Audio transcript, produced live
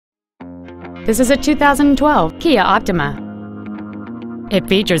This is a 2012 Kia Optima. It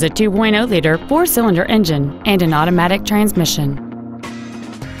features a 2.0-liter four-cylinder engine and an automatic transmission.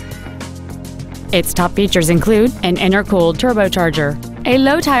 Its top features include an intercooled turbocharger, a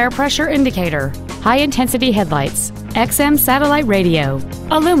low tire pressure indicator, high-intensity headlights, XM satellite radio,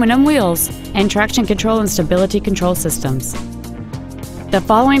 aluminum wheels, and traction control and stability control systems. The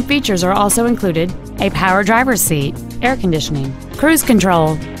following features are also included: a power driver's seat, air conditioning, cruise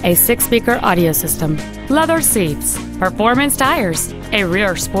control, a 6-speaker audio system, leather seats, performance tires, a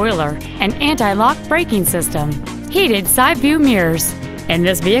rear spoiler, an anti-lock braking system, heated side view mirrors, and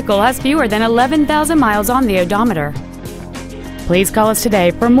this vehicle has fewer than 11,000 miles on the odometer. Please call us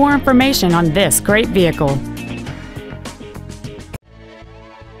today for more information on this great vehicle.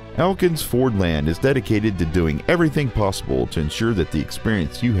 Elkins Fordland is dedicated to doing everything possible to ensure that the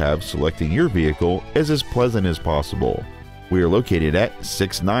experience you have selecting your vehicle is as pleasant as possible. We are located at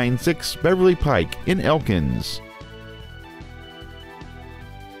 696 Beverly Pike in Elkins.